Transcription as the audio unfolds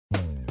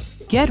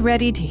Get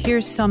ready to hear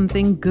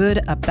something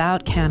good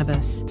about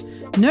cannabis.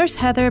 Nurse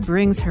Heather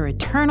brings her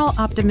eternal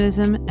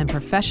optimism and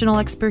professional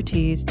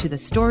expertise to the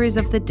stories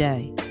of the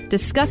day,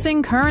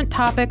 discussing current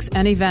topics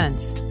and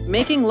events,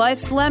 making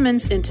life's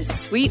lemons into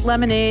sweet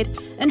lemonade,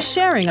 and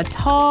sharing a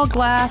tall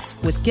glass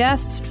with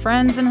guests,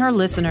 friends, and her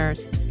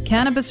listeners.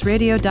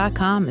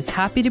 CannabisRadio.com is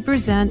happy to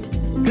present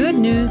Good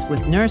News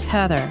with Nurse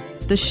Heather,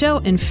 the show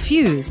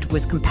infused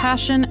with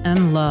compassion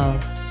and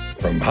love.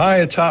 From high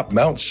atop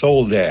Mount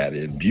Soledad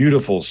in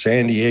beautiful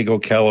San Diego,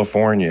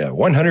 California,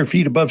 100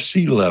 feet above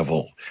sea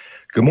level.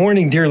 Good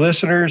morning, dear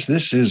listeners.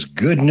 This is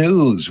Good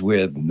News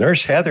with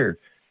Nurse Heather.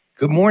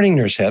 Good morning,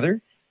 Nurse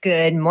Heather.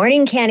 Good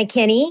morning,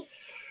 Kenny.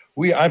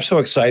 I'm so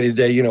excited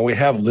today. You know, we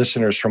have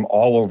listeners from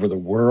all over the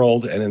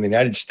world and in the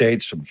United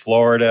States, from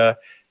Florida,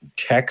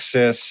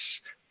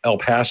 Texas, El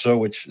Paso,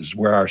 which is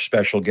where our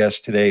special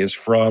guest today is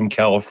from,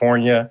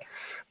 California.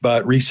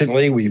 But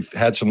recently, we've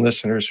had some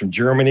listeners from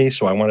Germany,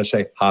 so I want to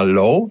say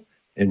hello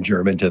in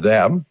German to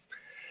them.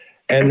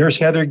 And Nurse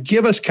Heather,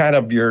 give us kind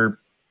of your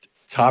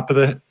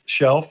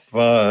top-of-the-shelf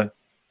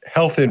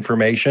health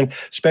information,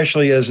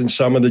 especially as in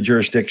some of the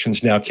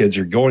jurisdictions now kids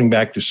are going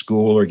back to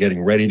school or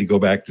getting ready to go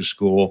back to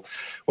school.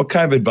 What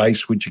kind of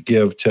advice would you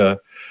give to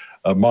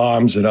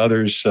moms and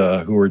others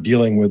who are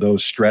dealing with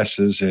those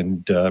stresses,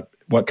 and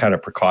what kind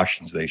of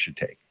precautions they should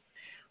take?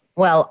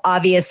 Well,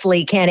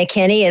 obviously,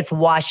 Kenny, it's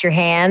wash your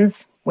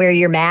hands. Wear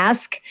your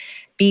mask,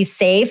 be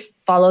safe,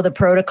 follow the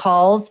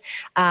protocols.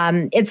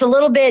 It's a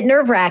little bit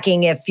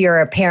nerve-wracking if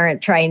you're a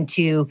parent trying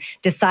to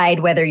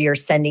decide whether you're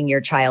sending your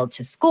child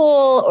to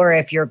school or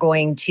if you're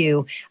going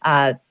to,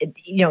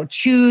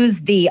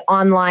 choose the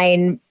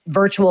online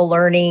virtual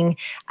learning.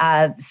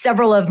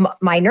 Several of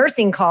my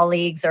nursing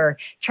colleagues are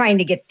trying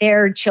to get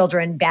their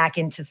children back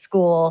into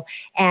school.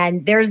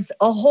 And there's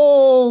a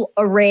whole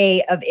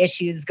array of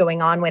issues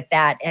going on with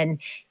that.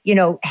 And, you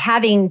know,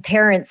 having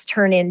parents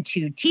turn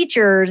into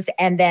teachers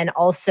and then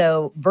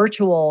also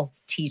virtual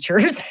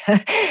teachers,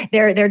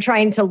 they're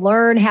trying to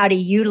learn how to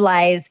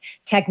utilize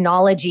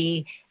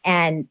technology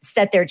and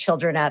set their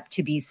children up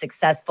to be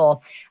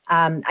successful.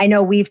 I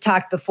know we've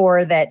talked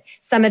before that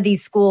some of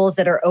these schools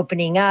that are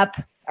opening up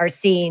are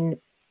seeing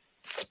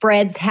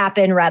spreads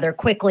happen rather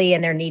quickly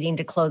and they're needing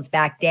to close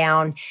back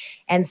down.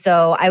 And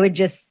so I would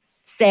just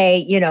say,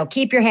 you know,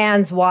 keep your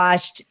hands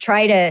washed,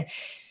 try to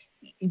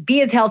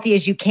be as healthy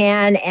as you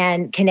can.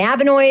 And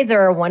cannabinoids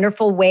are a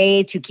wonderful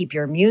way to keep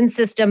your immune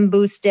system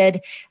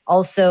boosted.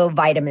 Also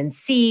vitamin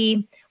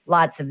C,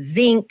 lots of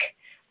zinc.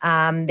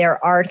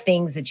 There are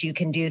things that you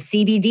can do.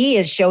 CBD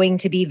is showing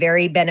to be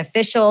very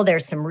beneficial.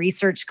 There's some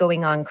research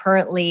going on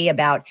currently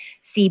about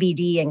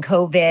CBD and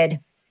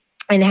COVID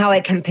and how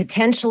it can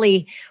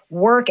potentially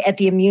work at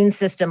the immune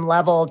system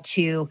level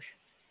to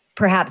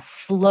perhaps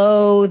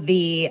slow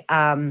the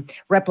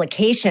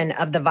replication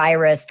of the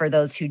virus for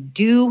those who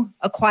do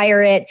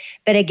acquire it.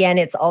 But again,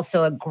 it's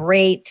also a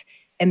great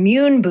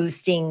immune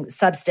boosting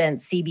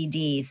substance,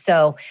 CBD.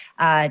 So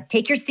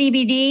take your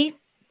CBD,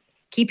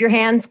 keep your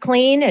hands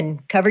clean,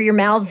 and cover your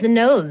mouths and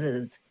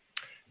noses.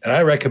 And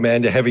I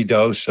recommend a heavy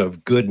dose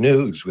of Good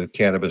News with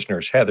Cannabis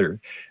Nurse Heather.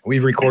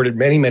 We've recorded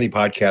many, many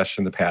podcasts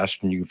in the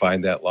past, and you can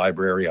find that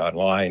library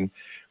online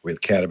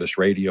with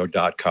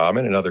CannabisRadio.com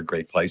and in other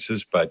great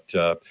places. But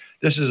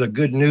this is a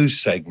good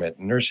news segment.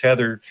 Nurse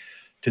Heather,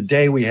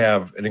 today we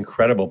have an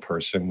incredible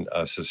person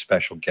as a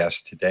special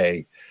guest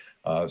today,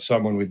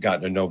 someone we've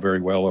gotten to know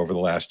very well over the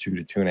last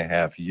 2 to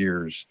 2.5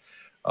 years.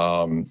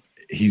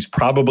 He's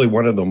probably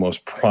one of the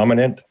most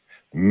prominent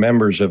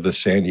members of the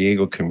San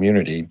Diego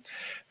community.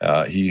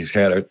 He's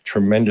had a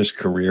tremendous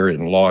career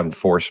in law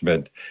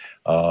enforcement.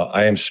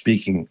 I am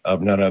speaking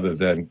of none other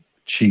than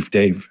Chief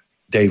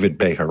David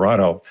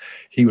Bejarano.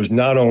 He was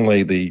not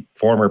only the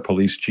former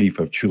police chief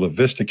of Chula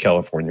Vista,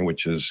 California,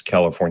 which is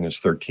California's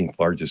 13th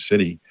largest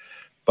city,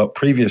 but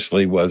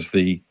previously was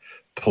the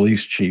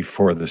police chief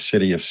for the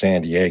city of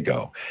San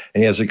Diego.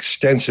 And he has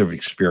extensive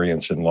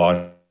experience in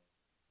law.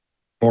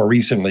 More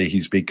recently,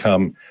 he's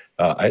become,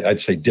 I'd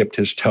say, dipped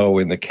his toe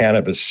in the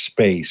cannabis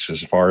space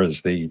as far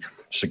as the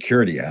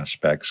security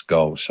aspects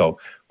go. So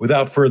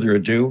without further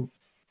ado,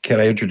 can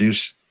I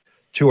introduce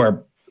to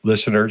our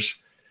listeners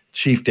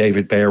Chief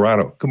David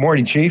Bejarano. Good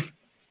morning, Chief.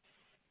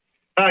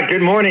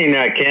 Good morning,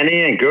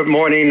 Kenny, and good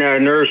morning,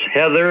 Nurse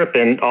Heather,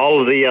 and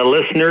all of the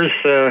listeners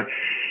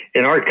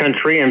in our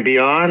country and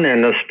beyond,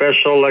 and a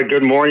special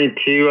good morning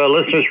to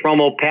listeners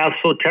from El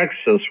Paso,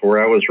 Texas,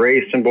 where I was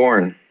raised and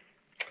born.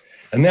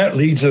 And that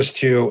leads us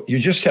to, you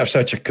just have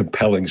such a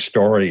compelling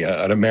story,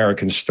 an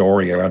American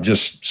story, and I'm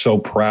just so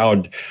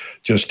proud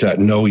just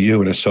to know you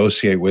and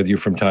associate with you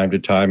from time to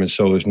time, and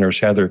so is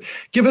Nurse Heather.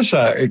 Give us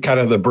a kind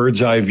of the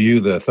bird's eye view,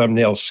 the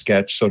thumbnail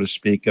sketch, so to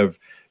speak, of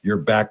your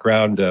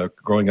background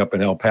growing up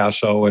in El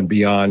Paso and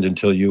beyond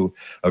until you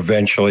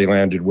eventually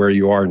landed where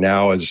you are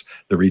now as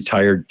the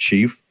retired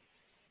chief.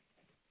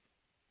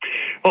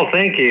 Well,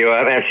 thank you.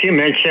 As you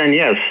mentioned,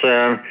 yes,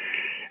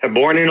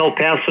 born in El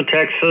Paso,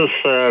 Texas,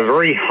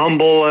 very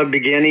humble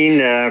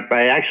beginning.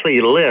 I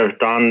actually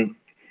lived on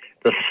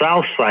the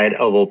south side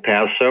of El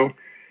Paso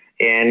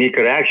and you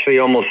could actually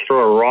almost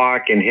throw a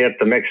rock and hit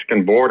the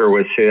Mexican border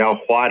with Ciudad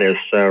Juarez,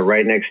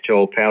 right next to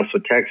El Paso,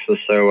 Texas.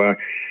 So,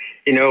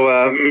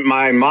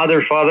 my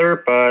mother,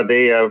 father,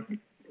 they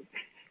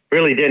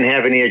really didn't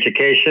have any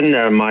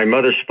education. My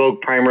mother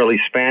spoke primarily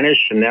Spanish,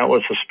 and that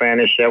was the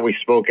Spanish that we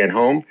spoke at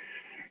home.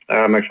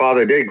 My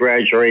father did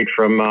graduate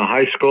from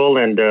high school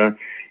and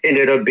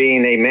ended up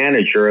being a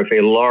manager of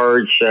a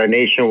large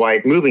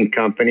nationwide moving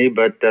company,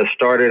 but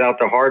started out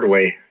the hard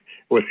way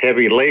with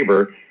heavy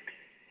labor.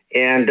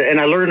 And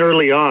I learned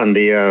early on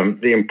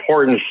the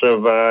importance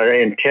of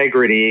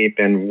integrity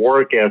and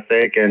work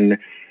ethic and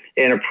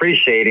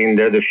appreciating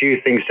the few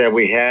things that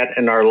we had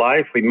in our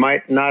life. We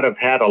might not have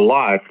had a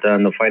lot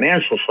on the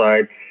financial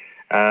side,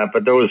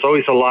 but there was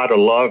always a lot of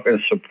love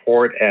and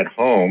support at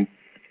home.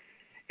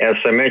 As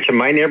I mentioned,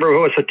 my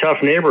neighborhood was a tough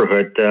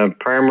neighborhood,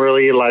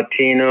 primarily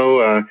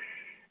Latino,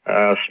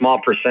 a small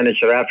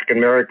percentage of African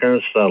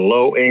Americans,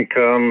 low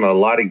income, a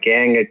lot of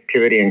gang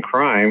activity and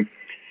crime.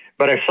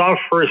 But I saw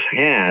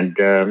firsthand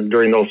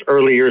during those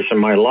early years of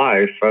my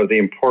life the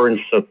importance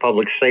of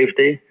public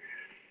safety,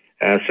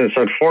 since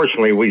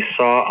unfortunately we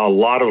saw a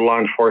lot of law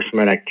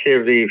enforcement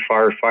activity,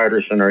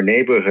 firefighters in our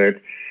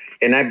neighborhood.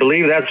 And I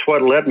believe that's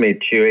what led me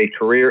to a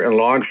career in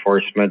law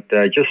enforcement,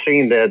 just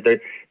seeing the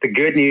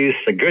good news,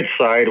 the good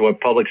side of what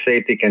public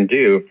safety can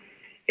do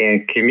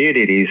in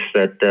communities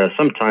that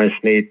sometimes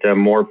need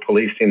more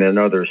policing than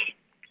others.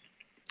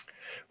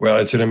 Well,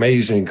 it's an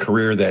amazing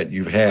career that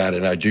you've had,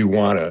 and I do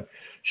want to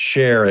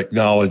share,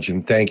 acknowledge,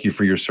 and thank you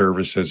for your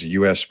service as a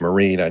U.S.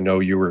 Marine. I know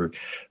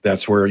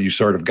that's where you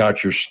sort of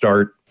got your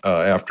start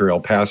after El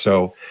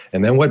Paso.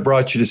 And then what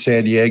brought you to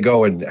San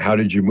Diego, and how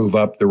did you move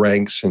up the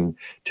ranks and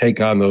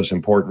take on those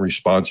important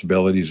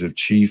responsibilities of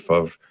chief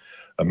of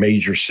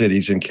major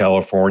cities in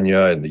California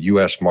and the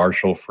U.S.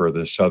 Marshal for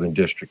the Southern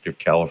District of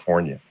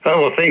California?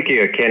 Oh, well, thank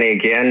you, Kenny,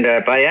 again.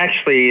 I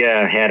actually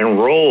had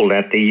enrolled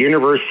at the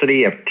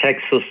University of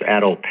Texas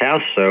at El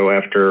Paso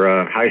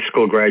after high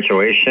school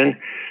graduation.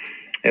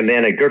 And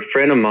then a good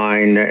friend of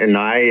mine and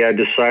I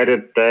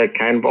decided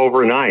kind of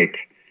overnight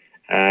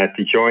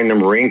to join the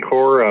Marine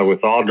Corps.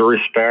 With all due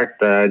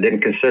respect,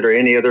 didn't consider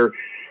any other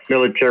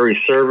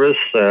military service.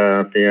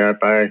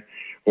 I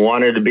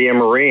wanted to be a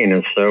Marine.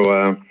 And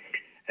so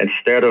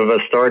instead of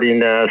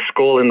starting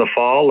school in the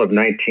fall of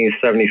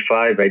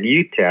 1975 at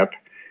UTEP,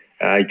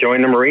 I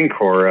joined the Marine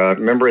Corps.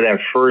 Remember that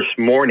first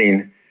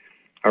morning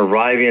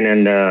arriving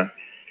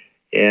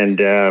in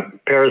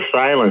Parris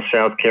Island,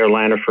 South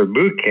Carolina for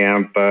boot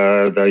camp,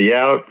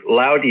 the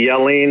loud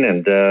yelling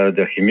and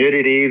the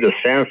humidity, the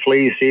sand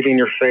fleas eating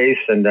your face.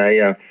 And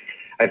I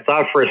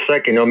thought for a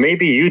second,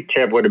 maybe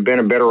UTEP would have been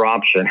a better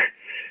option.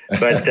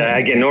 But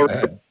again,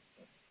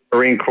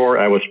 Marine Corps,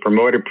 I was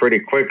promoted pretty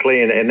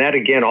quickly. And that,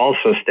 again,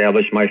 also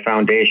established my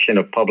foundation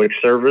of public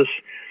service.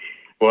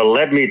 What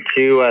led me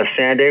to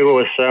San Diego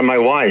was my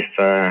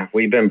wife.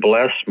 We've been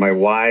blessed. My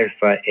wife,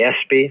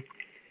 Espy,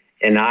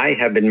 and I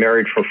have been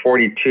married for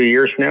 42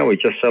 years now. We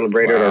just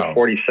celebrated our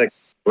 46th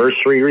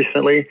anniversary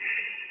recently.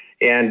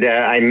 And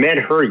I met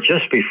her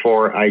just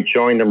before I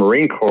joined the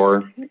Marine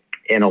Corps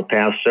in El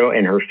Paso,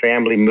 and her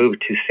family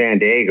moved to San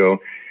Diego.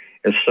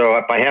 And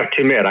so I have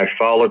to admit, I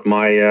followed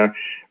my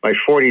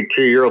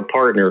 42-year-old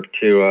partner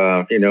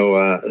to,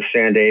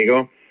 San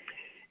Diego.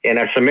 And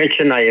as I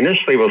mentioned, I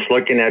initially was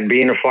looking at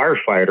being a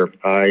firefighter.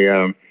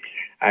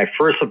 I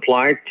first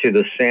applied to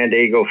the San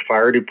Diego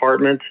Fire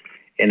Department.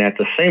 And at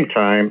the same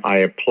time, I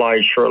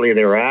applied shortly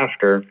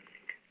thereafter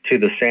to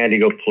the San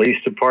Diego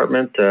Police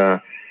Department.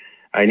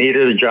 I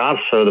needed a job,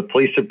 so the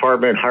police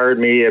department hired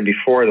me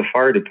before the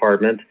fire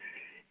department.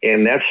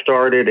 And that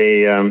started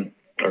a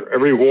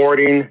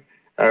rewarding,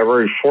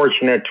 very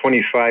fortunate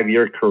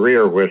 25-year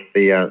career with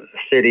the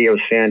city of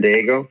San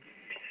Diego.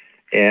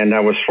 And I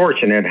was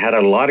fortunate, had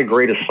a lot of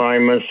great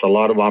assignments, a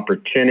lot of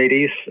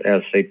opportunities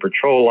as a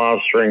patrol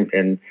officer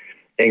and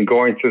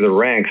going through the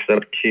ranks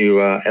up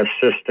to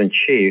assistant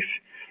chief.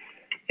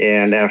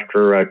 And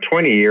after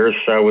 20 years,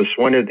 I was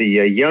one of the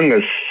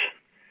youngest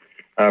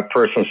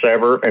persons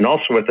ever, and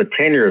also with a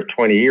tenure of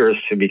 20 years,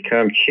 to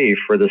become chief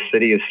for the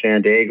city of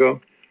San Diego.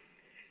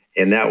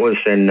 And that was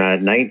in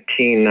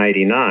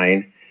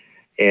 1999.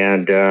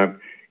 And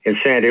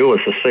San Diego was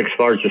the sixth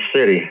largest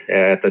city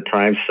at the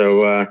time.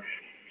 So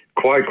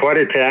quite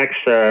a tax,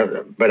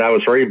 but I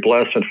was very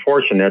blessed and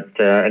fortunate.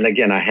 And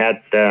again, I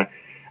had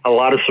a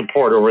lot of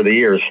support over the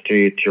years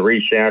to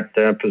reach that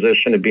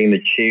position of being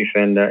the chief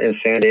in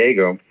San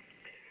Diego.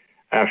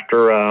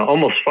 After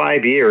almost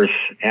 5 years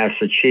as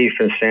the chief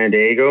in San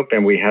Diego,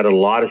 and we had a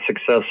lot of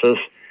successes,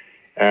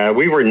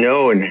 we were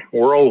known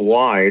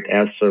worldwide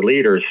as the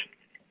leaders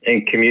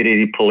in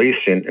community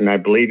policing. And I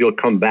believe you'll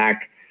come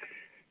back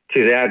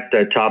to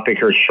that topic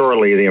here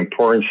shortly, the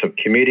importance of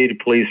community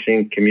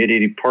policing,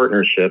 community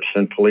partnerships,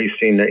 and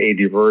policing a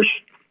diverse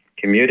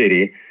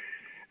community.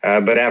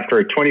 But after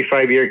a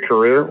 25-year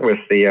career with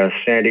the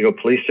San Diego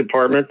Police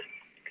Department,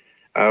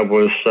 I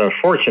was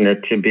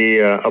fortunate to be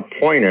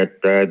appointed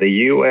the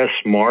U.S.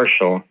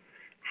 Marshal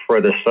for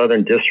the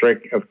Southern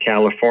District of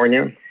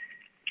California.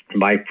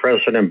 by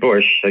President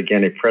Bush.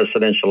 Again, a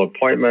presidential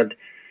appointment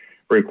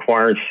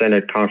required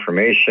Senate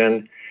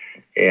confirmation.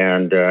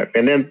 And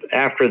then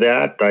after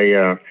that,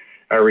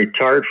 I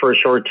retired for a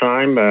short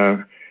time,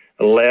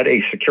 led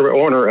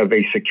owner of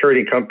a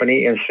security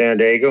company in San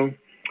Diego.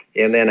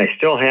 And then I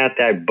still had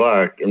that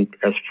bug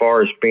as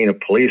far as being a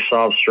police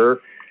officer.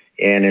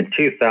 And in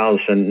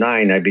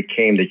 2009, I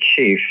became the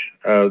chief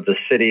of the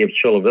city of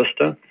Chula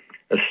Vista,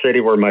 a city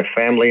where my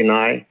family and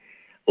I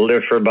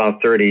lived for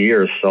about 30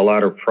 years. So a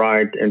lot of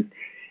pride and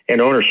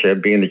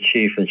ownership being the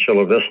chief in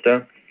Chula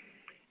Vista.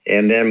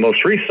 And then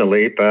most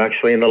recently, but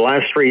actually in the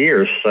last 3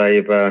 years,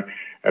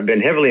 I've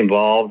been heavily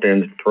involved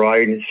in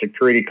providing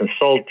security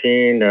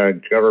consulting,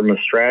 government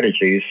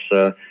strategies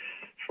for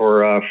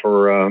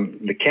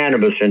the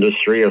cannabis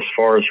industry as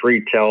far as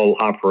retail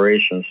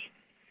operations.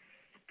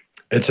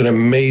 It's an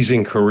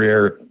amazing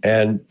career,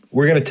 and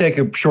we're going to take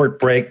a short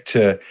break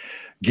to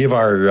give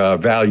our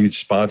valued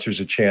sponsors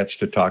a chance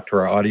to talk to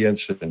our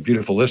audience. And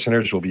beautiful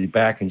listeners, we'll be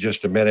back in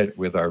just a minute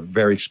with our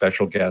very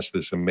special guest,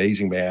 this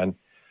amazing man,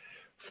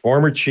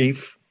 former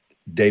Chief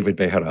David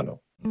Bejarano.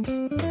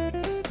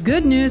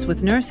 Good News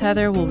with Nurse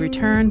Heather will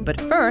return, but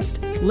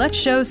first, let's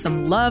show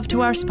some love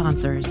to our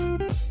sponsors.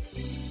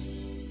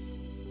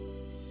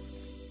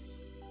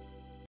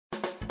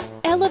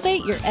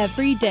 Elevate your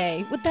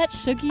everyday with that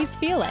Shuggies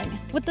feeling,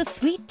 with the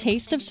sweet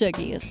taste of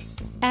Shuggies.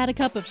 Add a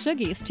cup of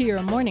Shuggies to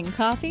your morning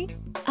coffee.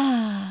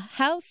 Ah,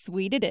 how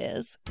sweet it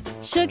is.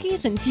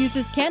 Shuggies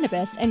infuses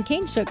cannabis and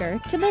cane sugar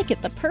to make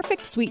it the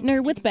perfect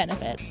sweetener with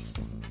benefits.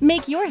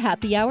 Make your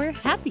happy hour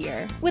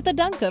happier with a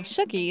dunk of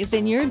Shuggies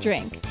in your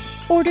drink.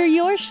 Order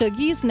your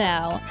Shuggies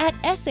now at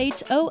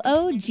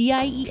SHOOGIES.com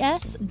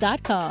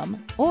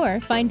or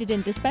find it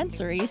in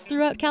dispensaries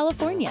throughout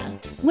California.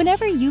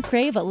 Whenever you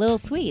crave a little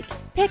sweet,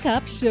 pick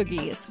up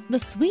Shuggies, the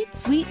sweet,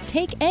 sweet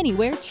take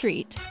anywhere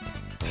treat.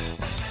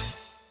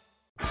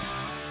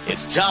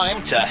 It's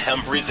time to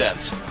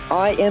Present.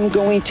 I am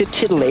going to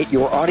titillate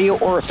your audio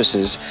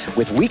orifices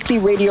with weekly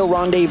radio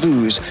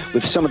rendezvous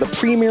with some of the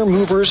premier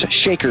movers,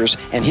 shakers,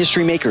 and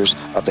history makers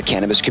of the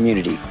cannabis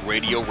community.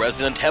 Radio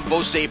resident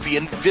Hempo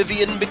Sapien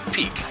Vivian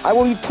McPeak. I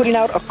will be putting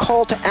out a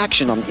call to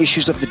action on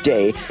issues of the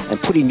day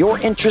and putting your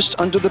interest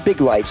under the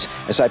big lights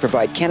as I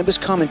provide cannabis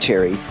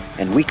commentary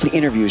and weekly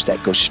interviews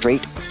that go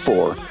straight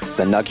for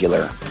the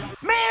nugular.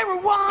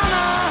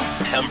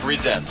 Marijuana!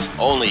 Present,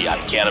 only on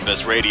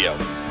Cannabis Radio.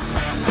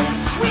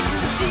 Sweet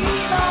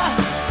sativa,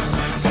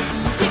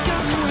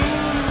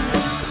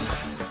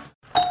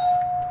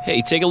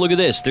 Hey, take a look at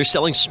this. They're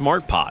selling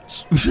smart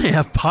pots. They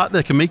have pot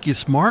that can make you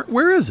smart?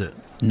 Where is it?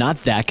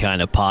 Not that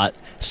kind of pot.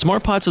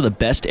 Smart pots are the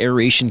best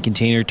aeration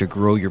container to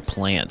grow your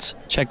plants.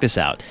 Check this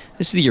out.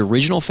 This is the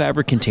original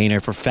fabric container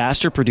for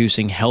faster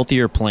producing,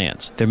 healthier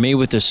plants. They're made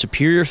with a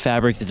superior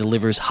fabric that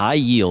delivers high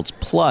yields.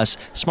 Plus,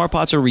 smart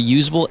pots are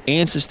reusable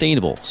and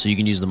sustainable, so you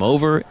can use them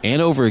over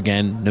and over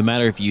again, no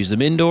matter if you use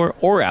them indoor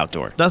or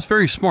outdoor. That's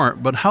very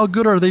smart, but how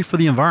good are they for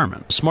the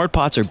environment? Smart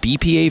pots are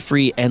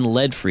BPA-free and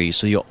lead-free,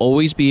 so you'll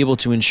always be able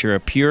to ensure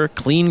a pure,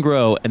 clean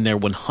grow, and they're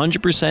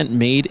 100%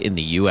 made in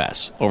the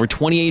U.S. Over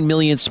 28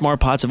 million smart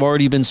pots have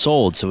already been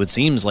sold, so it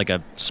seems like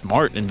a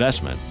smart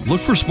investment.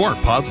 Look for smart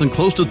pots in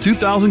close to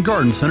 2,000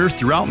 garden centers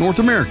throughout North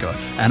America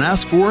and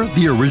ask for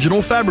the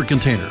original fabric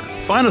container.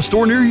 Find a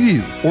store near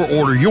you or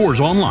order yours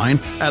online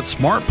at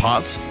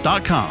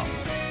smartpots.com.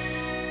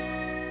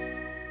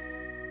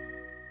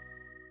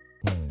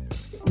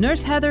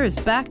 Nurse Heather is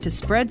back to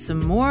spread some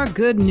more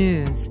good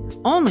news,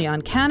 only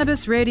on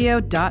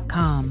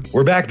CannabisRadio.com.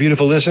 We're back,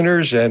 beautiful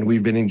listeners, and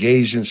we've been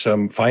engaged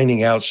in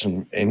finding out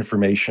some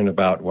information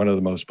about one of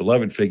the most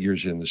beloved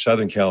figures in the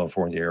Southern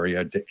California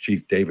area,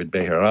 Chief David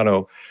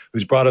Bejarano,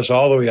 who's brought us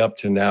all the way up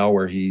to now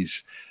where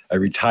he's a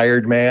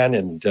retired man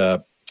and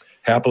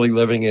happily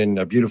living in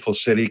a beautiful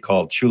city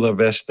called Chula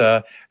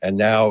Vista, and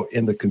now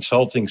in the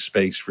consulting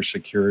space for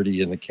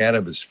security in the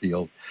cannabis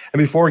field.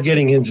 And before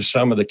getting into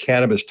some of the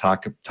cannabis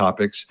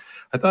topics,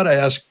 I thought I'd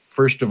ask,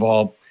 first of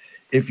all,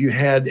 if you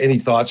had any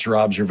thoughts or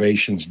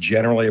observations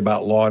generally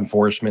about law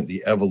enforcement,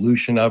 the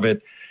evolution of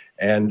it,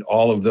 and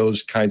all of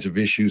those kinds of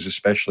issues,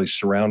 especially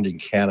surrounding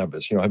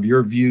cannabis. Have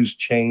your views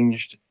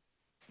changed?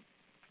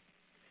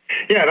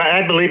 Yeah,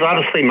 I believe,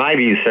 honestly, my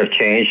views have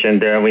changed. And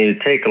when you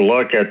take a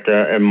look at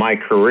my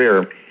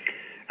career,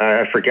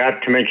 I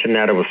forgot to mention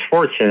that I was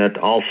fortunate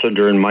also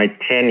during my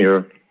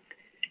tenure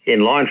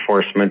in law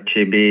enforcement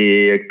to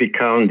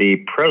become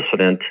the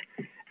president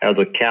of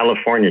the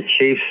California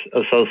Chiefs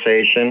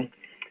Association.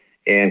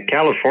 And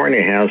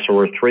California has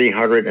over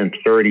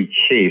 330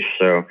 chiefs.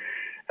 So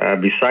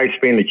besides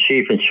being the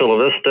chief in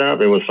Chula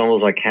Vista, it was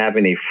almost like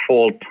having a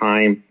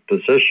full-time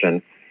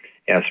position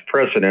as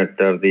president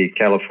of the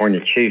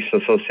California Chiefs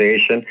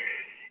Association.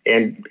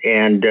 And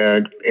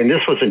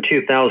this was in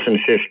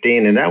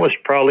 2015, and that was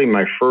probably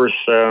my first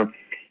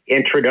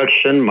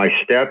introduction, my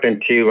step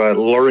into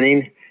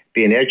learning,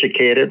 being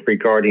educated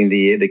regarding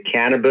the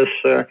cannabis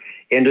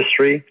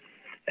industry,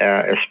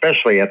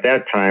 especially at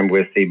that time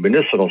with the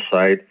medicinal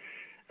side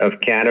of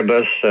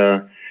cannabis.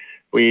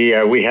 We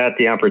had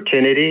the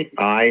opportunity,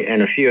 I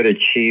and a few other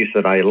chiefs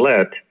that I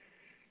led,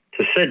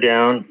 to sit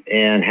down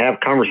and have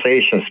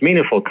conversations,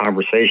 meaningful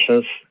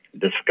conversations,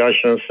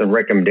 discussions, and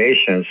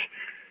recommendations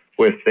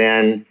with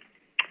then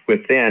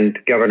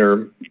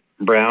Governor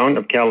Brown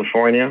of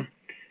California,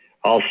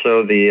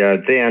 also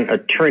the then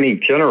Attorney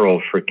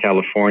General for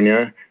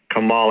California,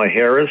 Kamala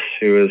Harris,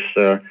 who is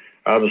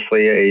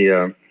obviously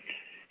a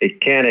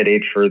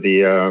candidate for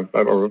the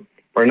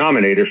or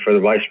nominated for the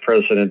vice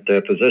president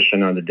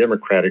position on the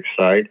Democratic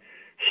side.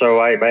 So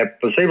I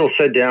was able to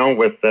sit down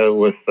with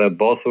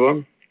both of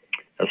them,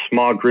 a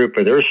small group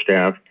of their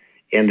staff,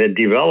 and the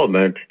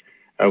development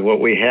of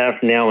what we have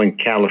now in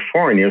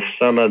California,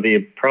 some of the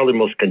probably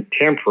most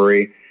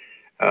contemporary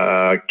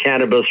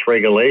cannabis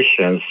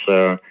regulations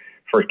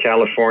for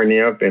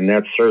California, and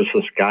that serves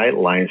as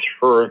guidelines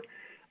for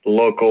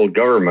local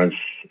governments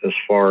as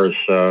far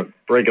as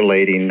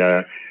regulating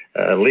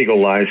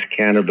legalized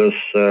cannabis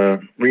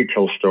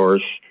retail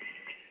stores.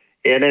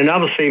 And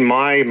obviously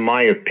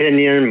my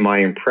opinion, my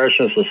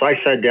impressions, as I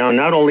sat down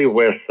not only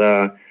with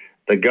the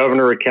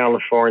governor of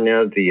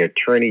California, the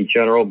attorney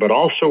general, but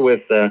also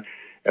with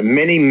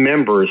many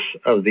members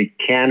of the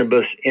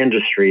cannabis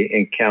industry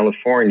in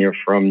California,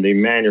 from the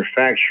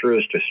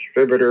manufacturers,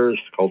 distributors,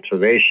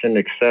 cultivation,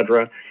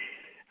 etc.,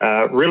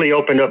 really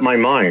opened up my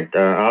mind.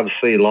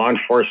 Obviously, law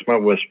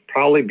enforcement was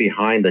probably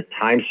behind the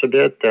times a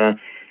bit.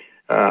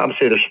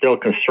 Obviously, there's still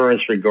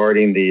concerns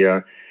regarding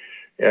the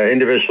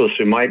individuals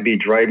who might be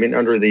driving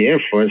under the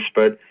influence,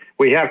 but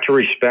we have to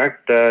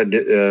respect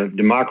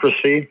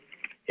democracy.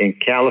 In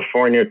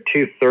California,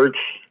 2/3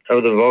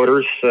 of the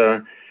voters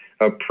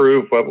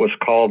approved what was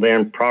called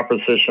then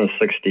Proposition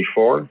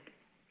 64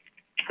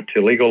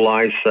 to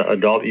legalize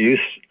adult use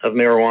of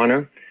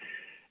marijuana.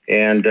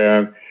 And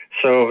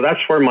so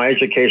that's where my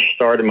education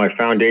started, my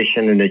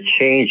foundation in the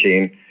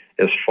changing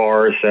as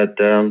far as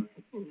that,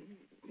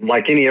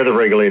 like any other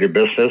regulated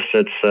business,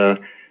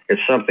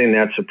 it's something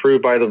that's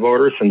approved by the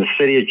voters. In the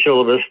city of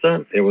Chula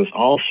Vista, it was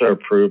also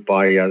approved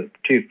by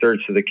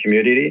 2/3 of the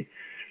community.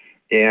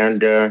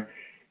 And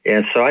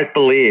so I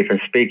believe, in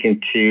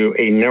speaking to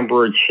a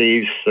number of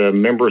chiefs,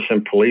 members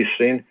in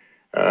policing,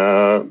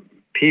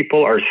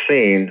 people are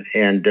seeing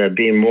and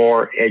being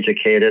more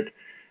educated,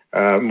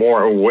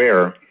 more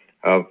aware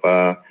of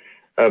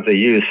the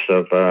use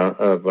of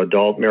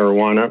adult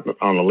marijuana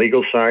on the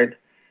legal side.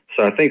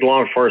 So I think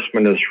law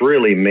enforcement has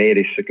really made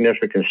a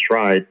significant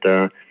stride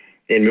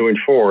in moving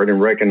forward and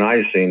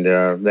recognizing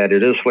that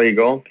it is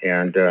legal,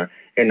 and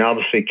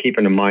obviously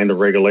keeping in mind the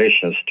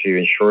regulations to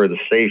ensure the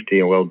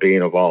safety and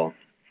well-being of all.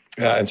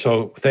 And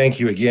so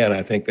thank you again.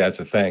 I think that's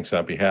a thanks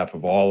on behalf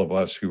of all of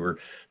us who are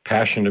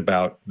passionate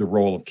about the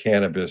role of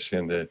cannabis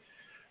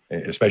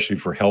especially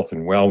for health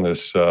and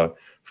wellness,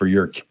 for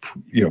your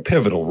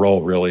pivotal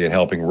role really in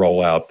helping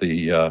roll out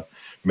the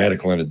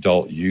medical and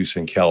adult use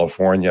in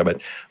California. But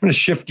I'm going to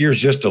shift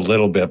gears just a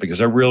little bit, because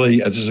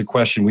this is a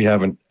question we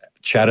haven't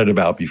chatted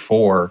about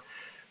before,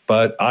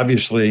 but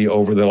obviously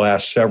over the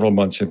last several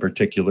months in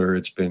particular,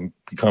 it's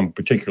become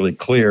particularly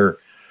clear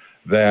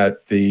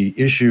that the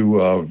issue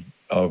of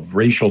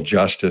racial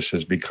justice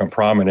has become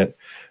prominent,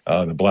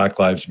 the Black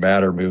Lives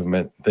Matter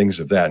movement, things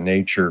of that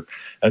nature.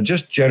 I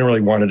just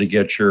generally wanted to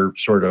get your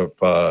sort of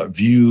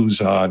views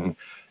on,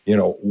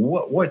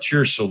 what's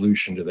your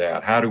solution to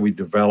that? How do we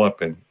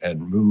develop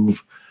and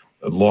move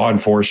law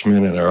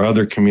enforcement and our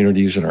other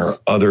communities and our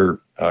other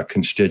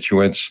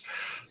constituents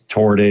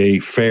toward a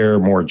fair,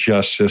 more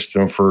just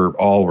system for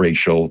all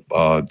racial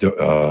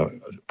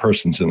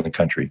persons in the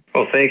country?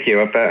 Well, thank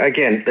you.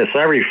 Again, as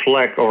I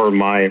reflect over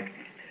my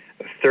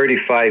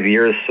 35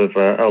 years of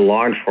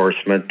law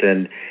enforcement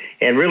and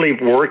really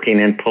working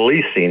and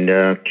policing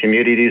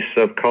communities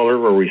of color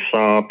where we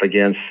saw up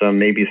against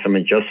maybe some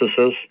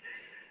injustices.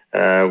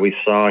 We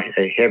saw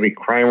a heavy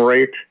crime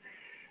rate.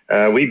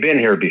 We've been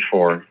here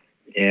before,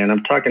 and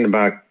I'm talking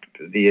about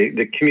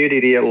the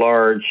community at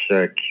large,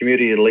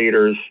 community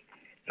leaders,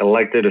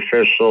 elected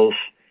officials,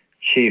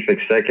 chief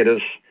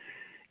executives,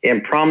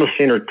 and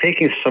promising or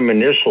taking some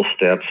initial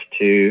steps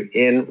to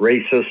end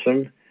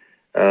racism,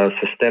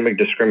 systemic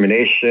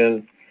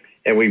discrimination.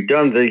 And we've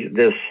done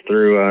this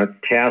through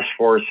task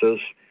forces,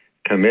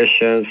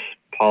 commissions,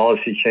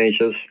 policy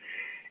changes.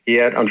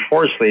 Yet,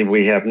 unfortunately,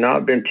 we have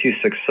not been too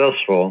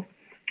successful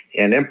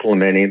in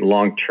implementing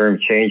long-term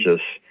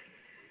changes.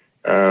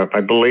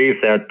 I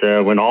believe that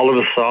when all of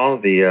us saw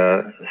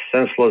the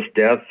senseless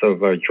death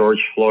of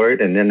George Floyd,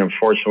 and then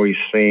unfortunately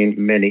we've seen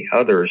many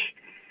others,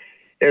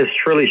 it's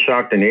truly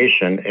shocked the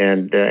nation,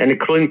 and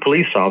including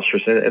police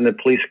officers and the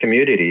police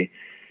community.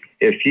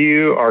 If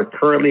you are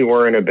currently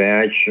wearing a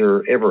badge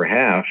or ever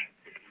have,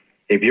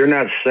 if you're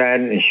not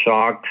saddened and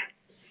shocked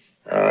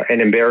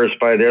and embarrassed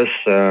by this,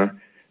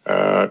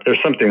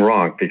 there's something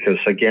wrong. Because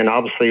again,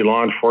 obviously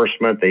law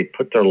enforcement, they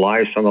put their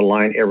lives on the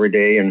line every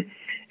day. And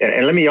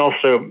let me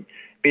also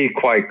be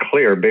quite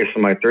clear, based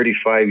on my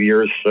 35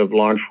 years of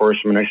law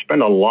enforcement, I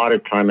spend a lot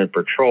of time in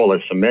patrol,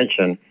 as I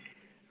mentioned,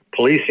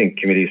 policing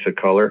communities of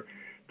color.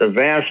 The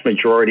vast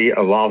majority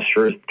of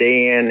officers,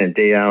 day in and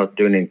day out,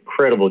 do an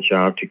incredible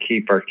job to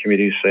keep our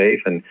communities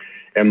safe. And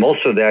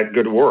most of that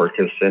good work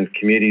is in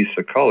communities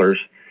of colors.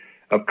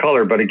 of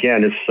color. But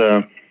again,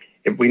 it's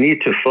we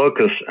need to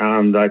focus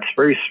on that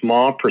very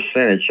small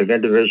percentage of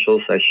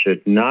individuals that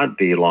should not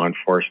be law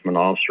enforcement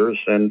officers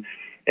and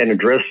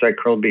address that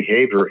criminal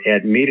behavior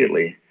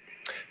immediately.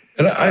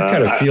 And I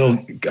kind of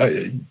feel,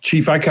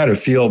 Chief,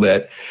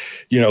 that,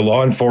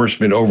 law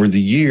enforcement over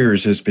the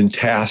years has been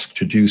tasked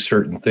to do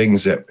certain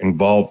things that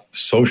involve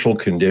social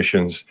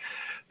conditions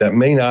that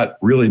may not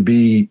really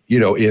be,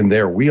 in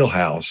their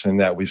wheelhouse, and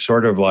that we've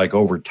sort of like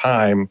over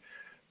time,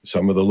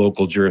 some of the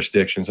local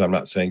jurisdictions, I'm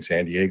not saying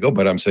San Diego,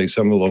 but I'm saying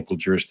some of the local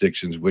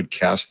jurisdictions would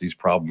cast these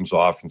problems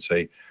off and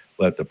say,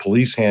 let the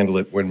police handle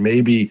it, when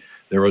maybe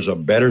there was a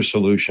better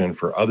solution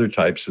for other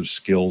types of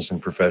skills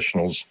and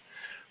professionals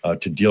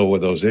to deal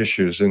with those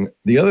issues. And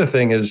the other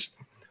thing is,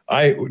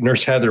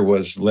 Nurse Heather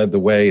led the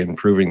way in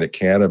proving that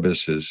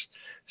cannabis is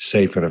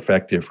safe and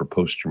effective for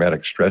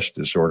post-traumatic stress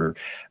disorder.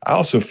 I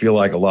also feel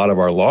like a lot of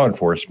our law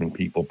enforcement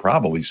people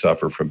probably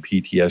suffer from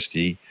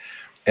PTSD,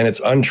 and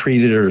it's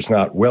untreated or it's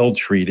not well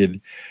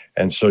treated.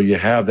 And so you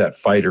have that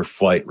fight or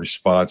flight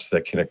response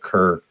that can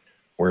occur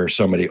where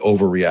somebody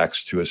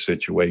overreacts to a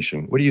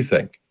situation. What do you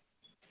think?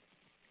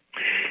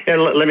 Yeah,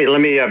 let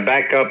me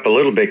back up a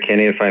little bit,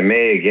 Kenny, if I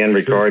may, again,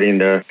 regarding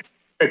the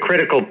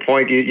critical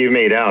point you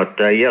made out.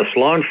 Yes,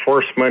 law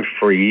enforcement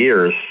for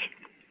years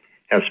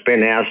has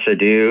been asked to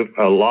do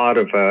a lot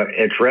of,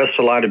 address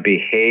a lot of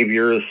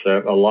behaviors,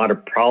 a lot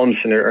of problems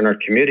in our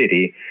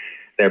community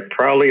that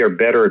probably are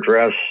better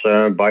addressed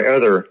by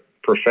other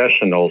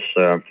professionals.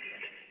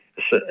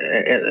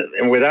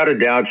 And without a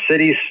doubt,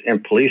 cities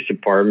and police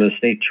departments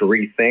need to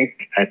rethink.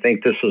 I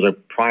think this is a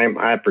prime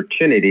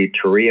opportunity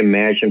to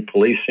reimagine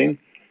policing.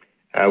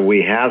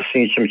 We have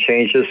seen some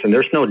changes, and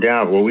there's no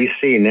doubt what we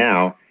see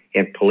now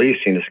in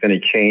policing is going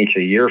to change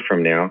a year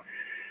from now.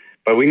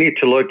 But we need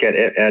to look at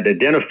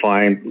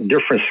identifying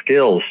different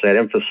skills that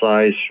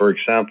emphasize, for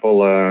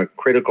example,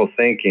 critical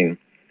thinking,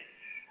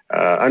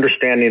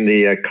 understanding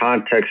the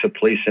context of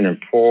policing in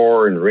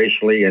poor and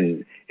racially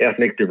and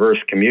ethnic diverse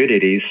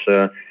communities.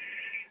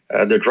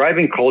 The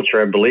driving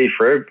culture, I believe,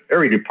 for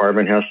every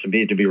department has to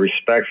be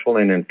respectful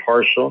and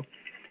impartial.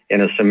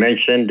 And as I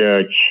mentioned,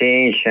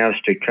 change has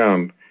to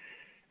come.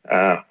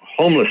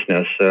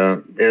 Homelessness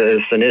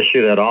is an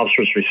issue that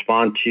officers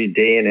respond to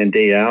day in and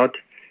day out.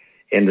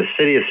 In the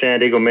city of San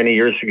Diego many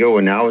years ago,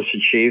 when I was the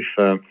chief,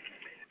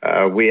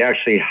 we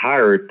actually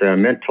hired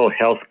mental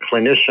health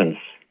clinicians.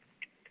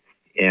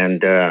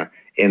 And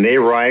they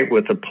ride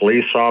with a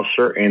police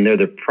officer, and they're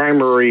the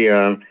primary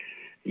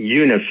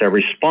units that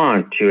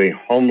respond to a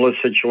homeless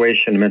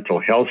situation, a mental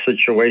health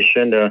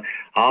situation.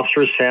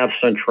 Officers have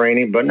some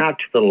training, but not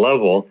to the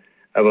level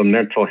of a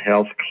mental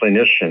health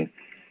clinician.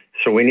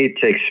 So we need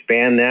to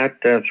expand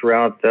that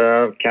throughout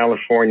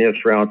California,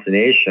 throughout the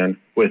nation,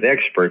 with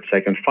experts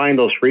that can find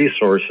those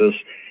resources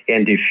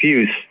and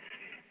diffuse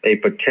a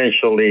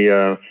potentially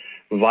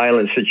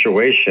violent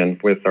situation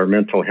with our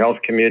mental health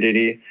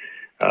community.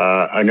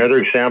 Another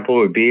example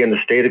would be in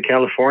the state of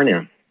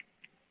California.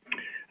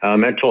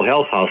 Mental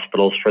health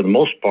hospitals, for the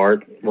most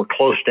part, were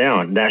closed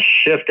down. That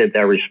shifted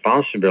that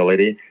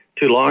responsibility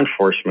to law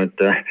enforcement.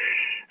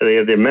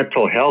 The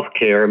mental health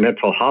care,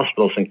 mental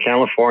hospitals in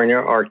California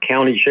are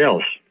county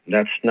jails.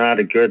 That's not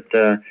a good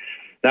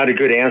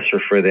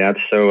answer for that.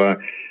 So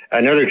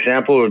another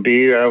example would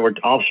be where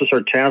officers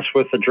are tasked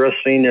with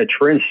addressing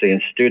truancy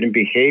and student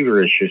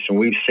behavior issues, and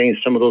we've seen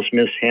some of those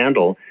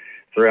mishandled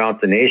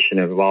throughout the nation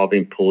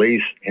involving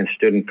police and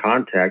student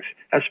contacts.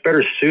 That's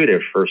better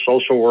suited for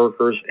social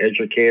workers,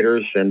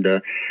 educators, and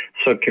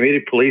so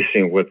community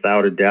policing,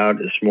 without a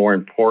doubt, is more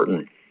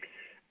important.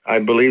 I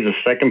believe the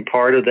second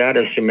part of that,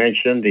 as you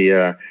mentioned,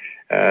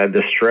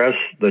 the stress,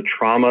 the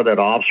trauma that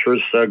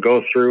officers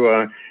go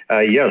through.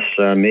 Yes,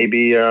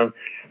 maybe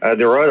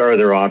there are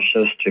other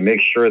options to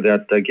make sure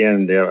that,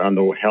 again, on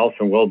the health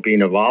and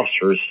well-being of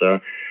officers,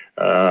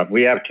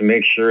 we have to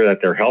make sure that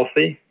they're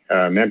healthy,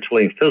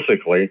 mentally and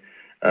physically,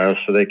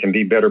 so they can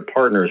be better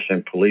partners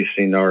in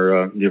policing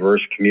our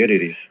diverse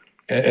communities.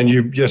 And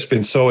you've just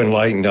been so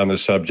enlightened on the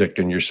subject,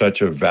 and you're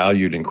such a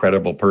valued,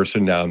 incredible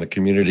person now in the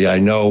community. I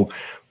know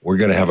we're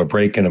going to have a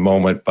break in a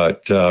moment,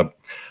 but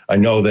I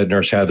know that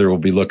Nurse Heather will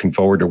be looking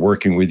forward to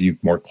working with you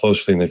more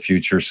closely in the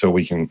future so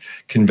we can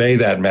convey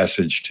that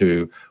message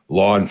to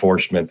law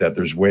enforcement that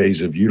there's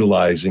ways of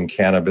utilizing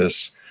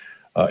cannabis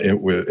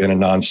in a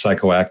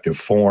non-psychoactive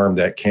form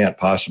that can't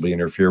possibly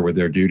interfere with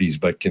their duties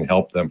but can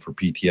help them for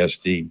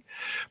PTSD.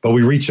 But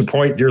we reached a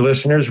point, dear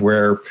listeners,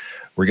 where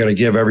we're going to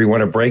give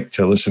everyone a break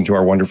to listen to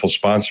our wonderful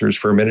sponsors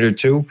for a minute or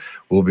two.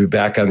 We'll be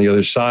back on the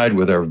other side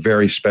with our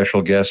very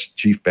special guest,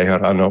 Chief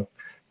Bejarano.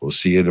 We'll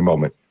see you in a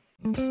moment.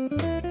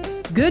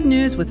 Good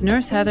News with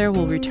Nurse Heather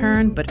will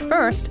return, but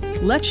first,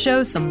 let's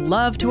show some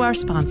love to our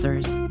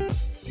sponsors.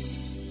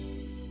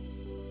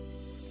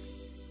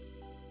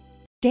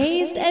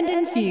 Dazed and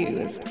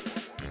Infused.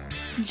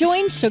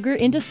 Join sugar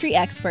industry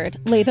expert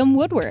Latham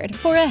Woodward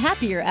for a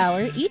happier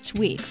hour each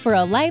week for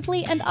a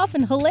lively and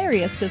often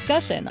hilarious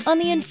discussion on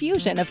the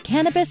infusion of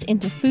cannabis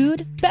into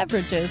food,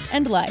 beverages,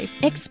 and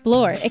life.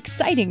 Explore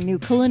exciting new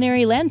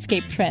culinary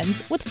landscape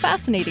trends with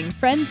fascinating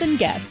friends and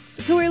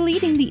guests who are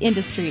leading the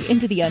industry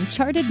into the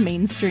uncharted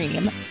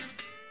mainstream.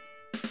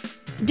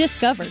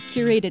 Discover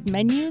curated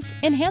menus,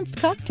 enhanced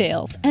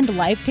cocktails, and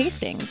live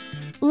tastings.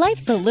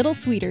 Life's a little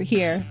sweeter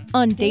here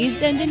on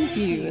Dazed and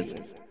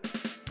Infused.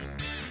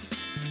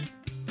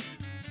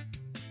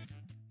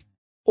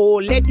 Oh,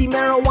 let the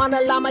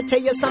marijuana llama tell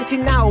you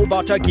something now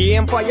about a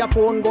game for your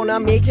phone gonna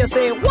make you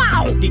say,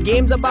 wow! The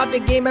game's about the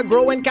game of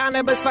growing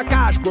cannabis for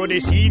cash. Grow the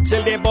seed,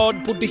 sell the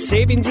bud, put the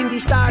savings in the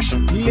stash.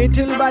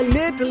 Little by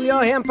little,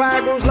 your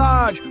empire grows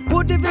large.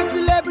 Put the big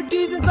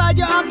celebrities inside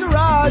your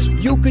entourage.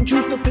 You can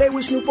choose to play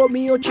with Snoop or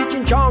me or Cheech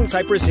and Chong,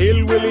 Cypress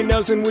Hill, Willie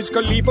Nelson, Wiz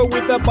Khalifa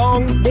with a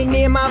bong. The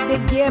name of the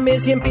game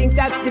is Hemp Inc.,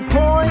 that's the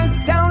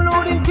point.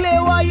 Download and play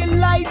while you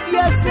light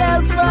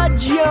yourself a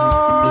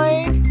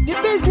joint. The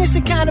business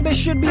of cannabis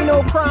should be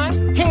no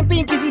crime. Hemp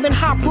Inc. is even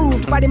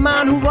hot-proofed by the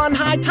man who run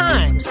High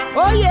Times.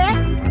 Oh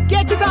yeah?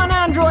 Get it on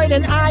Android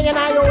and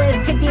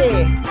iOS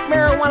today.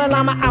 Marijuana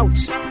llama out.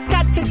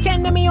 Got to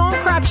tend to me own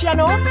crops, you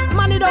know.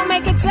 Money don't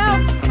make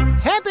itself.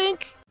 Hemp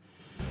Inc.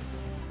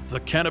 The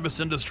cannabis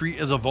industry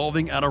is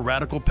evolving at a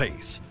radical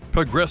pace,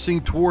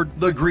 progressing toward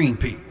the green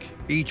peak.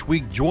 Each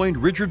week, join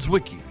Richard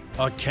Zwicky,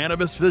 a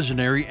cannabis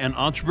visionary and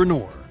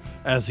entrepreneur,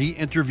 as he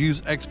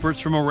interviews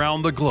experts from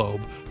around the globe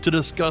to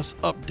discuss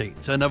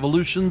updates and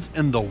evolutions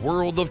in the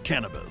world of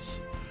cannabis.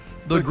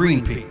 The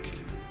Green Peak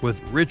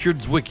with Richard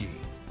Zwicky.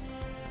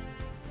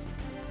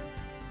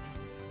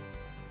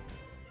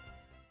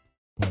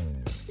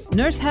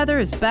 Nurse Heather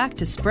is back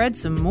to spread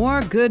some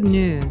more good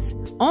news,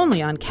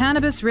 only on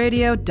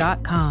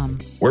CannabisRadio.com.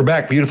 We're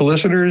back, beautiful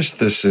listeners.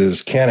 This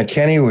is Canna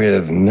Kenny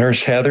with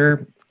Nurse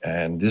Heather,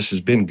 and this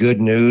has been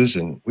good news,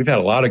 and we've had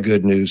a lot of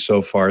good news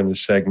so far in this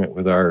segment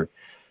with our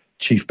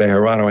Chief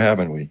Bejarano,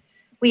 haven't we?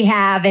 We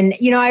have. And,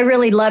 you know, I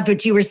really loved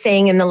what you were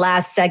saying in the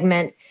last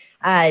segment,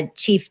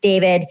 Chief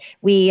David.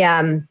 We,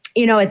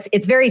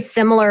 it's very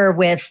similar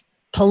with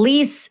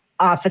police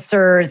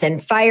officers and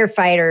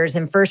firefighters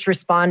and first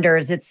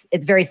responders.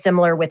 It's very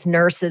similar with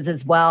nurses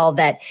as well,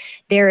 that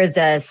there is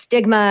a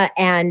stigma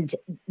and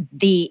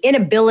the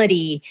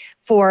inability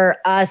for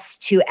us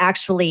to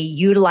actually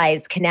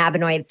utilize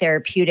cannabinoid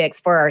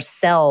therapeutics for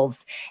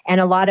ourselves.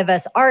 And a lot of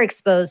us are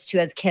exposed to,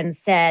 as Ken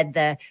said,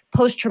 the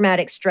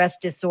post-traumatic stress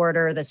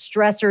disorder, the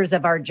stressors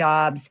of our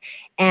jobs.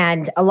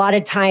 And a lot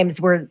of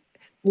times we're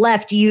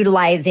left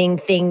utilizing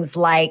things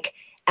like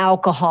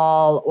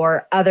alcohol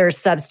or other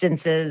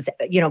substances,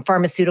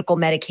 pharmaceutical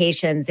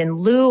medications in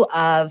lieu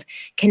of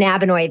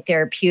cannabinoid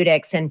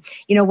therapeutics. And,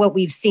 what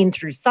we've seen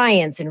through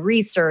science and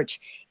research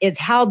is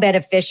how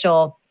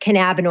beneficial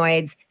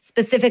cannabinoids,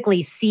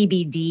 specifically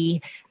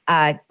CBD,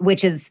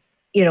 which is,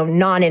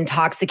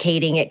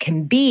 non-intoxicating, it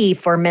can be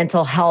for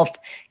mental health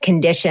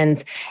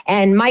conditions.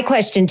 And my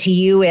question to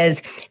you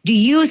is, do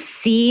you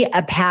see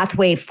a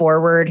pathway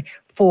forward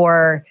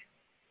for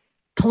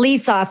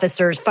police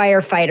officers,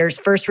 firefighters,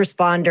 first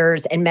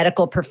responders, and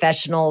medical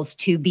professionals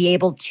to be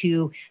able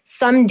to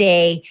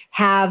someday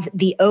have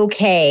the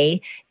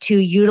okay to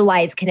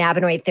utilize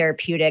cannabinoid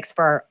therapeutics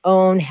for our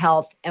own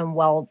health and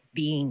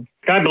well-being?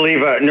 I believe,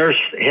 Nurse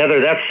Heather,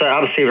 that's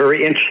obviously a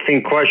very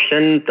interesting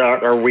question.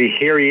 Are we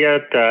here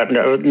yet?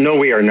 No,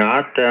 we are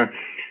not.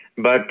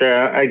 But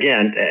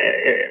again,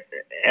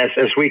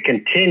 as we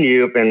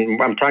continue,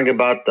 and I'm talking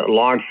about the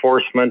law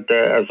enforcement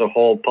as a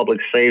whole,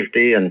 public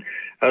safety, and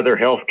other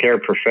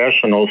healthcare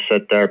professionals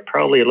that are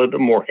probably a little bit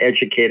more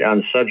educated on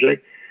the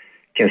subject,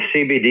 can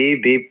CBD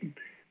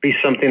be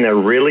something that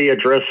really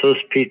addresses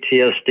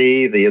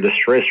PTSD, the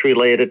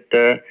stress-related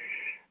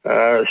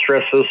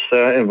stresses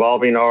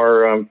involving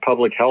our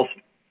public health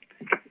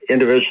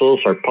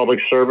individuals, our public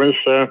servants?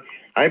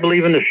 I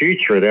believe in the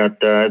future that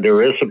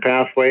there is a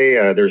pathway.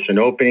 There's an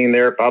opening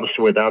there,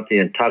 obviously without the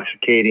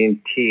intoxicating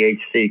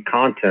THC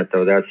content,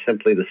 though. That's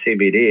simply the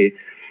CBD.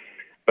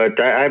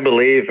 But I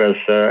believe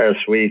as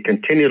we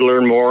continue to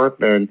learn more,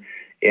 and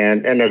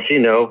as you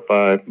know,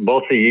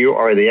 both of you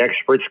are the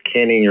experts,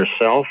 Kenny and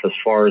yourself, as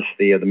far as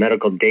the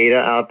medical data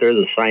out there,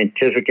 the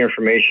scientific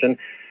information,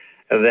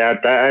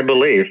 that I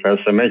believe, as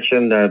I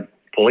mentioned,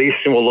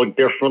 policing will look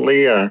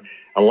differently. A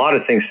lot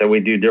of things that we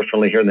do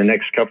differently here in the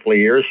next couple of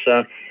years.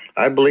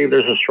 I believe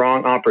there's a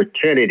strong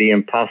opportunity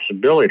and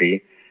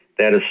possibility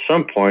that at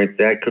some point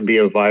that could be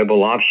a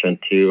viable option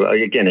to,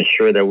 again,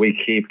 ensure that we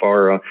keep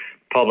our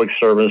public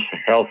servants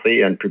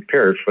healthy and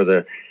prepared for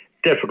the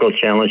difficult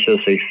challenges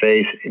they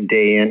face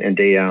day in and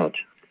day out.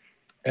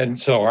 And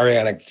so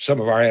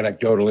some of our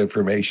anecdotal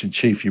information,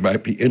 Chief, you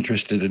might be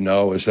interested to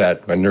know is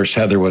that when Nurse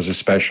Heather was a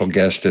special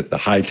guest at the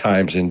High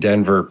Times in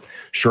Denver,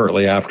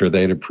 shortly after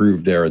they'd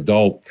approved their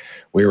adult,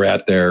 we were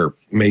at their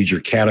major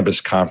cannabis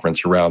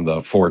conference around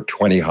the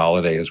 420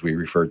 holiday, as we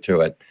refer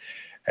to it.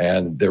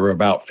 And there were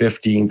about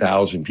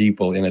 15,000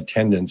 people in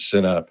attendance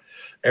in a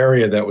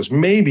area that was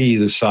maybe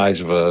the size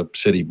of a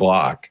city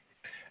block.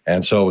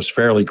 And so it was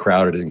fairly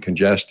crowded and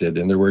congested.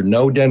 And there were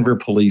no Denver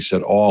police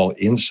at all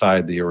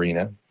inside the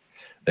arena.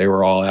 They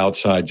were all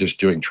outside just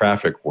doing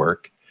traffic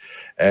work.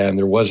 And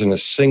there wasn't a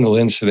single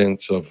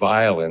incident of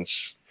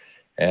violence.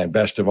 And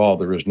best of all,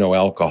 there was no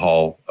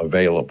alcohol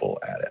available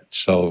at it.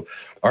 So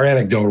our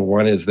anecdotal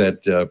one is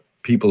that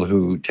people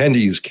who tend to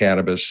use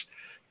cannabis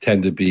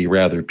tend to be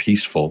rather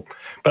peaceful.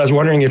 But I was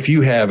wondering if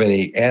you have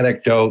any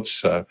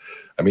anecdotes.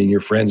 Your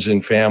friends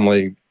and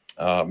family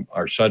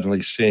are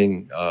suddenly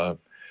seeing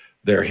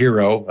their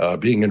hero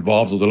being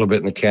involved a little bit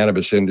in the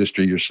cannabis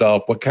industry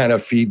yourself. What kind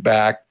of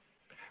feedback,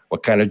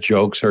 what kind of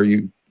jokes are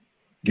you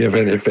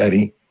given, if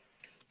any?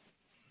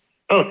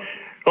 Oh,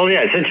 well,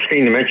 yeah, it's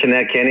interesting to mention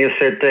that, Kenny. I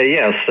said,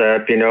 yes,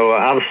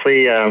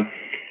 obviously,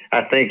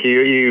 I think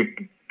you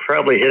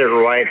probably hit it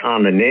right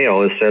on the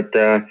nail, is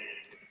that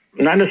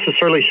not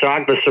necessarily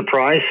shocked, but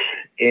surprised.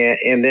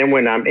 And then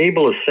when I'm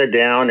able to sit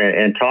down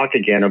and talk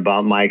again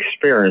about my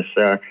experience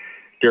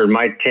during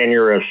my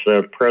tenure as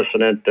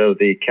president of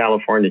the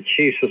California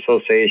Chiefs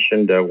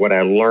Association, what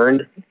I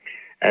learned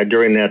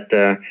during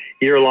that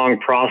year-long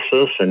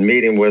process and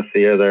meeting with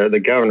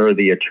the governor,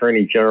 the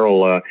attorney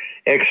general,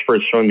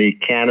 experts from the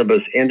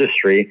cannabis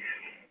industry,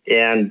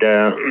 and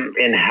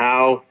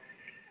how,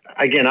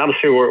 again,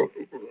 obviously we're,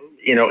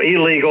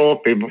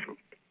 illegal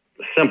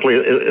simply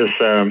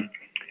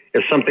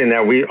is something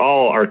that we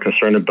all are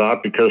concerned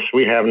about, because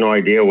we have no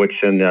idea what's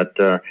in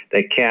that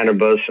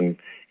cannabis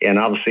and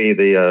obviously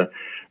the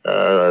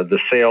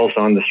sales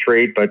on the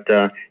street. But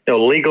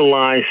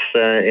legalized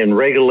and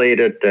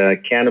regulated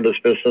cannabis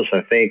business,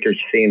 I think you're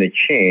seeing a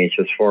change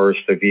as far as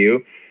the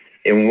view.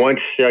 And once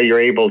you're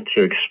able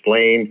to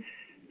explain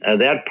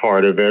that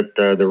part of it,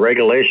 the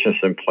regulations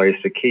in place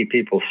to keep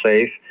people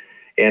safe.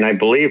 And I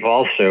believe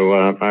also,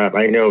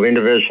 I know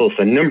individuals,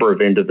 a number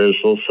of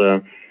individuals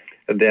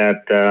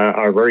that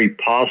are very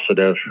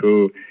positive,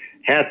 who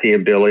had the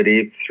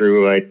ability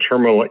through a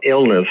terminal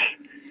illness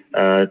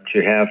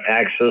to have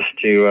access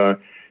to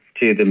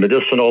the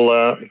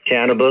medicinal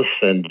cannabis,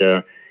 and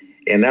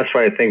that's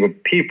why I think when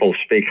people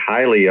speak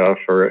highly of,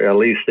 or at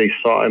least they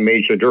saw a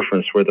major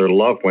difference with their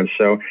loved ones.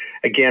 So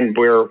again,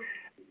 we're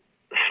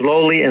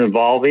slowly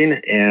evolving,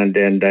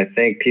 and I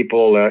think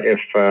people,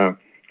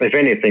 if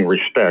anything,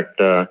 respect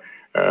the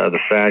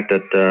fact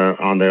that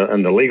on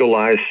the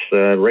legalized,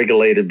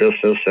 regulated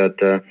business,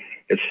 that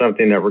it's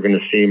something that we're going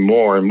to see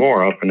more and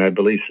more of, and I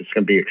believe it's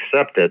going to be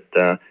accepted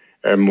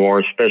more,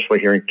 especially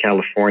here in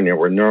California.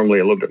 We're normally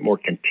a little bit more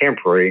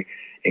contemporary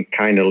and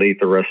kind of lead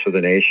the rest of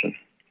the nation.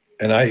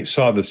 And I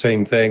saw the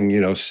same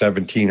thing,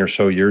 17 or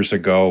so years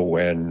ago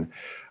when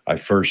I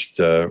first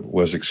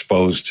was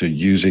exposed to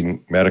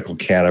using medical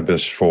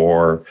cannabis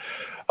for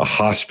a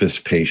hospice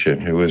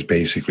patient who was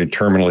basically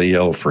terminally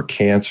ill for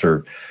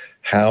cancer.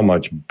 How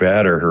much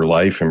better her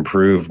life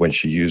improved when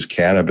she used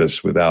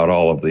cannabis without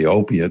all of the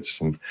opiates.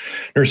 And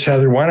Nurse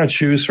Heather, why don't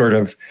you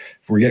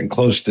we're getting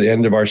close to the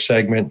end of our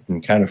segment,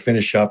 and kind of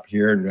finish up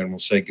here, and then we'll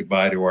say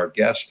goodbye to our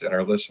guest and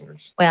our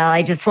listeners. Well,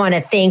 I just want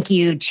to thank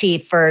you,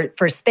 Chief, for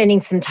spending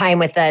some time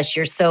with us.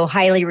 You're so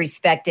highly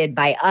respected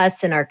by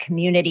us and our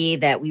community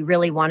that we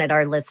really wanted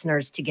our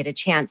listeners to get a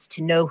chance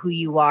to know who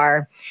you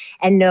are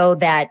and know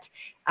that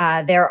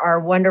there are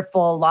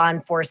wonderful law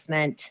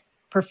enforcement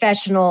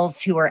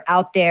professionals who are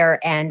out there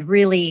and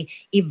really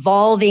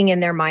evolving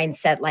in their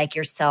mindset like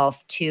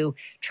yourself to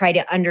try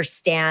to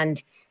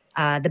understand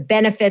the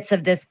benefits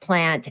of this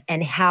plant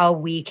and how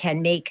we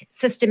can make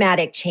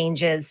systematic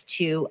changes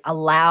to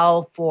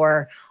allow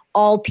for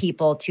all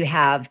people to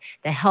have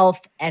the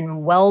health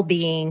and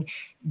well-being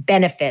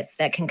benefits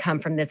that can come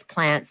from this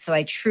plant. So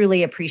I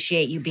truly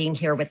appreciate you being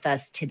here with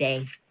us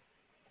today.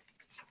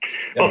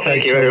 Well,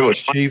 thanks so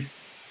much, Chief.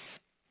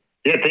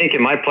 Yeah, thank you.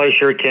 My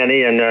pleasure,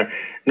 Kenny and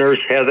Nurse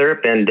Heather.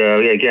 And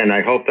again,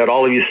 I hope that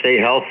all of you stay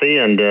healthy,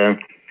 and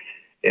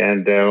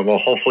we'll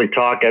hopefully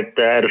talk at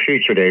a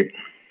future date.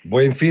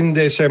 Buen fin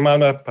de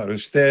semana para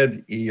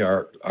usted y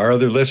our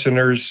other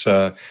listeners.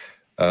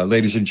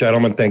 Ladies and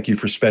gentlemen, thank you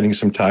for spending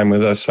some time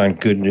with us on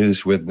Good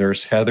News with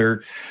Nurse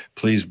Heather.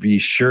 Please be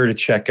sure to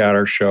check out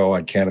our show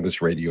on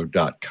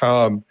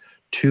CannabisRadio.com.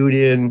 Tune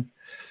in,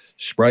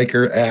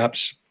 Spriker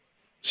apps,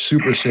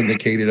 super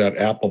syndicated on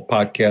Apple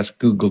Podcasts,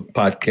 Google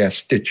Podcasts,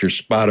 Stitcher,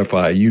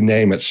 Spotify, you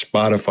name it,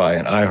 Spotify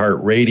and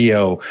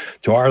iHeartRadio.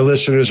 To our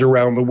listeners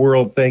around the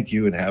world, thank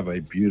you and have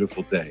a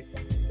beautiful day.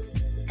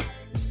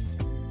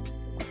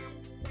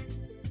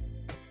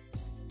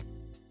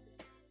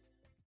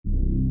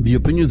 The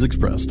opinions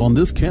expressed on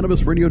this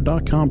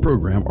CannabisRadio.com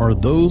program are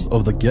those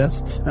of the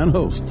guests and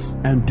hosts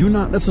and do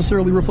not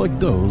necessarily reflect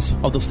those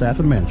of the staff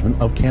and management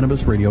of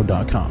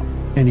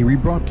CannabisRadio.com. Any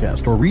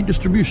rebroadcast or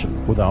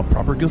redistribution without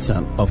proper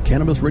consent of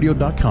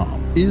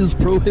CannabisRadio.com is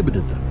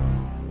prohibited.